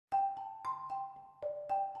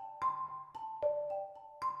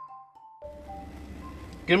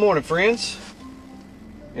Good morning, friends,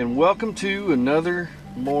 and welcome to another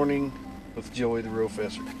morning with Joey the Real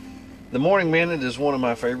Fessor. The morning minute is one of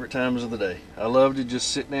my favorite times of the day. I love to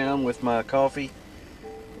just sit down with my coffee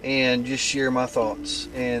and just share my thoughts.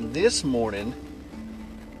 And this morning,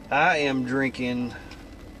 I am drinking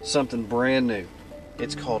something brand new.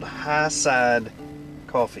 It's called Highside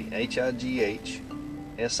Coffee, Highside,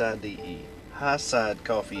 Highside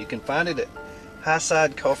Coffee. You can find it at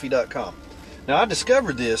highsidecoffee.com. Now, I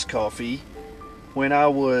discovered this coffee when I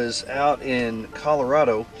was out in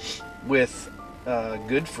Colorado with a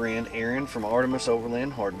good friend, Aaron from Artemis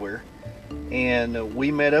Overland Hardware. And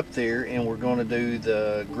we met up there and we're going to do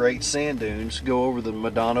the Great Sand Dunes, go over the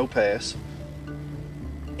Medano Pass.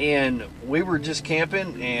 And we were just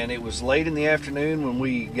camping, and it was late in the afternoon when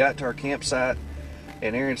we got to our campsite.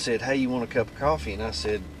 And Aaron said, "Hey, you want a cup of coffee?" And I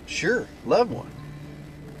said, "Sure, love one."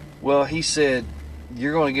 Well, he said,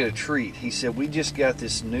 "You're going to get a treat." He said, "We just got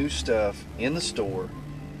this new stuff in the store,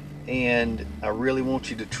 and I really want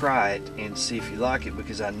you to try it and see if you like it,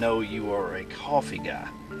 because I know you are a coffee guy."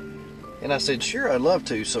 And I said, "Sure, I'd love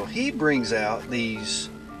to." So he brings out these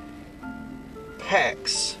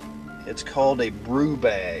packs. It's called a brew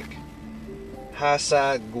bag.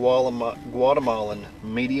 Highside Guatemalan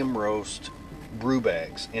medium roast brew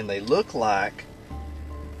bags. And they look like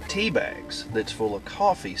tea bags that's full of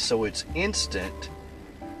coffee. So it's instant,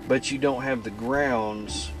 but you don't have the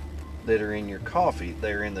grounds that are in your coffee.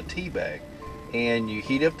 They're in the tea bag. And you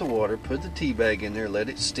heat up the water, put the tea bag in there, let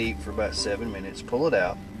it steep for about 7 minutes, pull it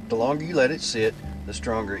out. The longer you let it sit, the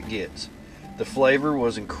stronger it gets. The flavor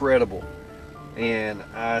was incredible. And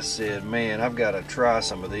I said, man, I've got to try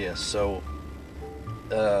some of this. So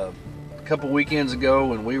a couple weekends ago,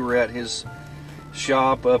 when we were at his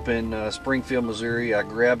shop up in Springfield, Missouri, I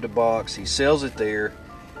grabbed a box. He sells it there.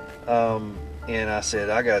 And I said,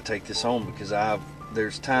 I got to take this home, because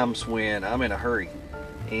there's times when I'm in a hurry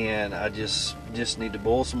and I just need to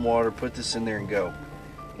boil some water, put this in there and go.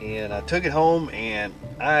 And I took it home, and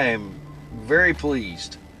I am very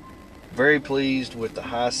pleased with the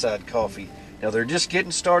Highside coffee. Now, they're just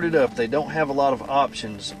getting started up. They don't have a lot of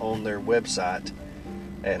options on their website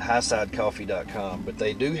at highsidecoffee.com, but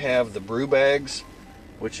they do have the brew bags,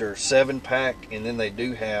 which are 7-pack, and then they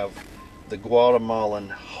do have the Guatemalan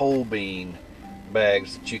whole bean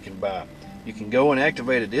bags that you can buy. You can go and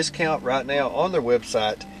activate a discount right now on their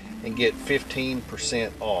website and get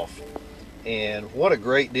 15% off. And what a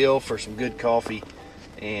great deal for some good coffee.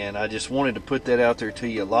 And I just wanted to put that out there to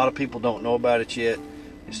you. A lot of people don't know about it yet.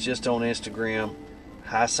 It's just on Instagram,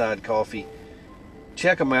 Highside Coffee.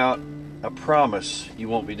 Check them out. I promise you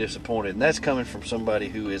won't be disappointed. And that's coming from somebody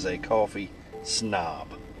who is a coffee snob.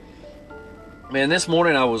 Man, this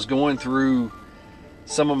morning I was going through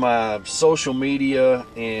some of my social media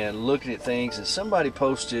and looking at things, and somebody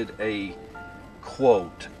posted a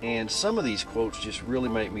quote. And some of these quotes just really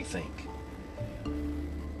make me think.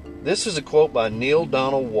 This is a quote by Neil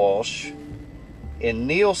Donald Walsh. And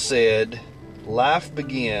Neil said, "Life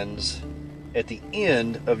begins at the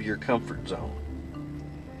end of your comfort zone."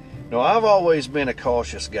 Now, I've always been a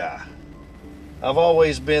cautious guy. I've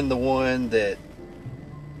always been the one that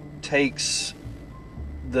takes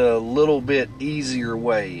the little bit easier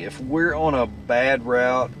way. If we're on a bad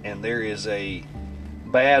route and there is a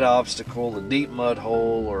bad obstacle, a deep mud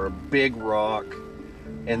hole or a big rock,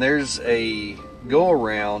 and there's a go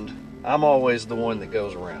around, I'm always the one that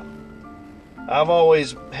goes around. I've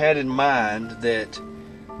always had in mind that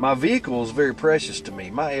my vehicle is very precious to me.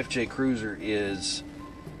 My FJ Cruiser is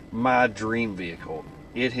my dream vehicle.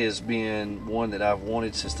 It has been one that I've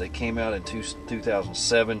wanted since they came out in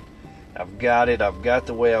 2007. I've got it. I've got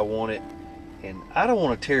the way I want it. And I don't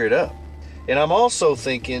want to tear it up. And I'm also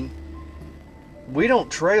thinking, we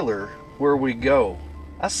don't trailer where we go.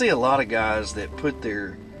 I see a lot of guys that put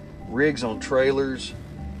their rigs on trailers,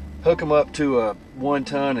 hook them up to a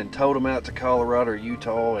 1-ton and tow them out to Colorado or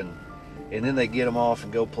Utah, and then they get them off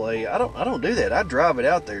and go play. I don't do that. I drive it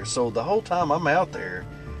out there. So the whole time I'm out there,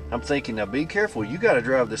 I'm thinking, now be careful. You got to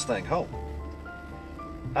drive this thing home.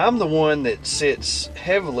 I'm the one that sits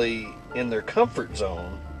heavily in their comfort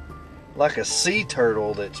zone, like a sea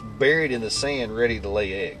turtle that's buried in the sand ready to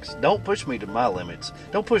lay eggs. Don't push me to my limits.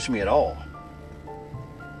 Don't push me at all.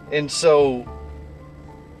 And so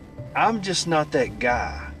I'm just not that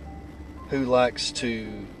guy who likes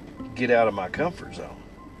to get out of my comfort zone.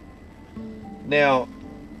 Now,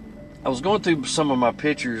 I was going through some of my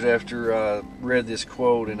pictures after I read this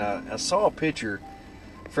quote, and I saw a picture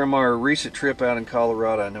from our recent trip out in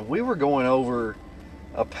Colorado. Now, we were going over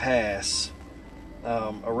a pass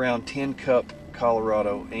around Tin Cup,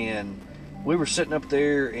 Colorado, and we were sitting up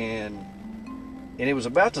there, and and it was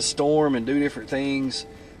about to storm and do different things,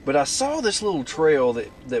 but I saw this little trail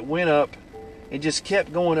that went up and just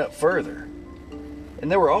kept going up further. And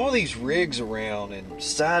there were all these rigs around and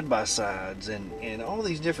side-by-sides and all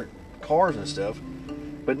these different cars and stuff,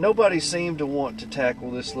 but nobody seemed to want to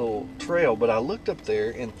tackle this little trail. But I looked up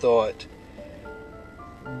there and thought,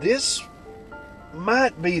 this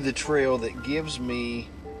might be the trail that gives me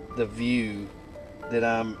the view that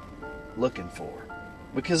I'm looking for.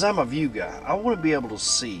 Because I'm a view guy. I want to be able to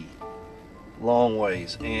see long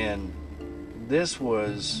ways. And this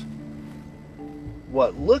was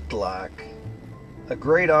what looked like a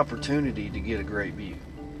great opportunity to get a great view.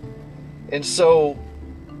 And so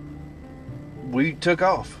we took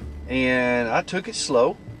off, and I took it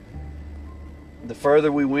slow. The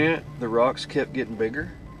further we went, the rocks kept getting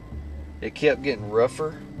bigger. It kept getting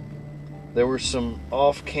rougher. There were some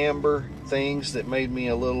off-camber things that made me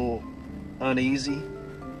a little uneasy.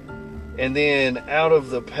 And then out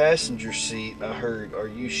of the passenger seat, I heard, "Are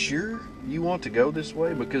you sure you want to go this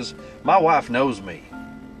way?" Because my wife knows me.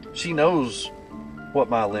 She knows what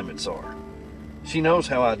my limits are. She knows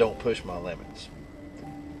how I don't push my limits.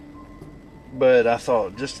 But I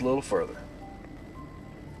thought just a little further.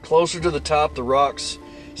 Closer to the top, the rocks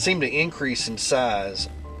seemed to increase in size.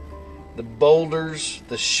 The boulders,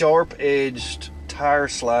 the sharp-edged,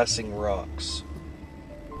 tire-slicing rocks,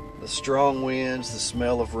 the strong winds, the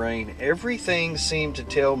smell of rain, everything seemed to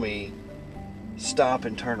tell me stop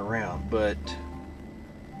and turn around. But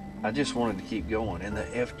I just wanted to keep going. And the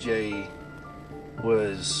FJ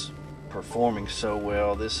was performing so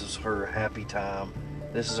well. This is her happy time.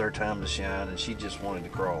 This is her time to shine, and she just wanted to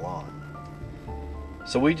crawl on.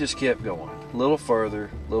 So we just kept going. A little further,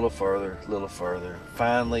 little further, little further.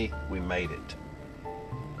 Finally, we made it.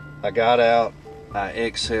 I got out. I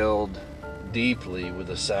exhaled deeply with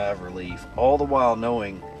a sigh of relief, all the while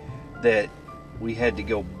knowing that we had to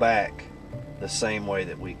go back the same way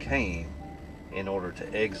that we came in order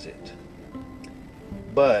to exit.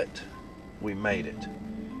 But we made it.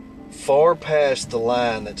 Far past the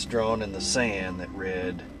line that's drawn in the sand that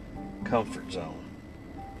read comfort zone.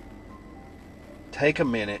 Take a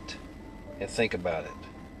minute and think about it.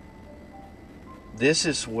 This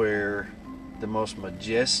is where the most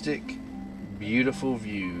majestic, beautiful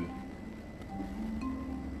view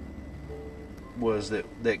was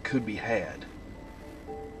that could be had.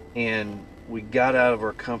 And we got out of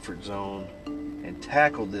our comfort zone and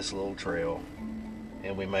tackled this little trail,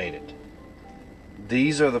 and we made it.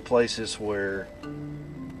 These are the places where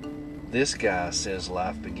this guy says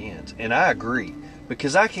life begins. And I agree,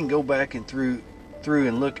 because I can go back and through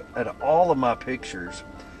and look at all of my pictures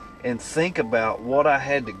and think about what I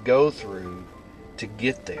had to go through to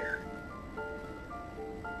get there.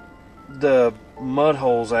 The mud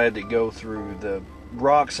holes I had to go through, the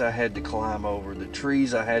rocks I had to climb over, the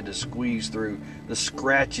trees I had to squeeze through, the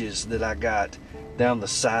scratches that I got down the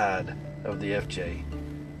side of the FJ.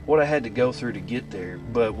 What I had to go through to get there.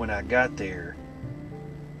 But when I got there,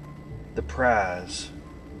 the prize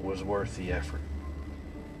was worth the effort.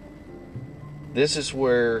 This is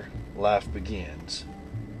where life begins.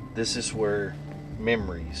 This is where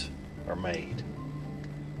memories are made.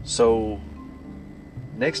 So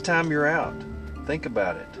next time you're out, think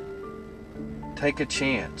about it. Take a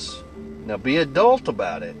chance. Now be adult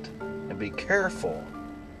about it and be careful,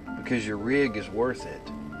 because your rig is worth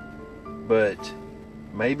it. But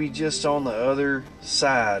maybe just on the other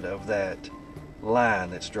side of that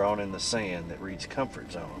line that's drawn in the sand that reads comfort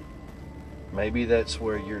zone, maybe that's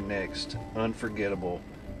where your next unforgettable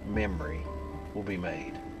memory will be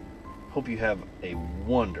made. Hope you have a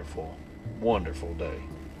wonderful, wonderful day.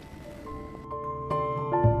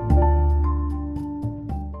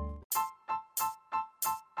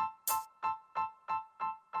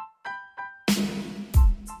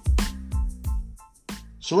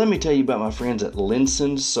 So let me tell you about my friends at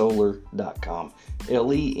LensunSolar.com.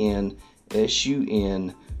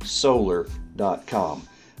 LenSun Solar.com.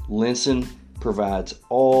 Lensun provides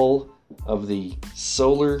all of the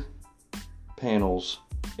solar panels,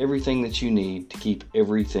 everything that you need to keep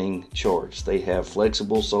everything charged. They have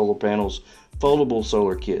flexible solar panels, foldable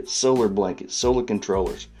solar kits, solar blankets, solar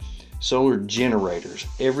controllers, solar generators,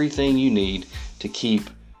 everything you need to keep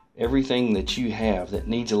everything that you have that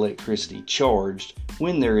needs electricity charged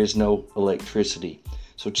when there is no electricity.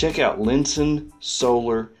 So check out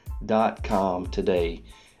LensunSolar.com today.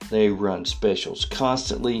 They run specials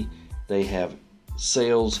constantly. They have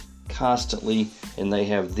sales constantly, and they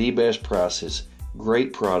have the best prices,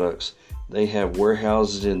 great products. They have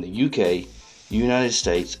warehouses in the UK, United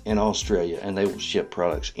States, and Australia, and they will ship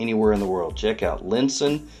products anywhere in the world. Check out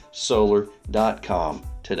LensunSolar.com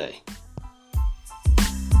today.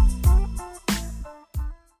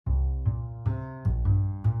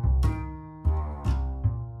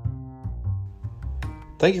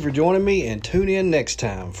 Thank you for joining me, and tune in next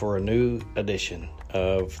time for a new edition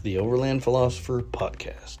of the Overland Philosopher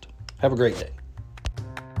podcast. Have a great day.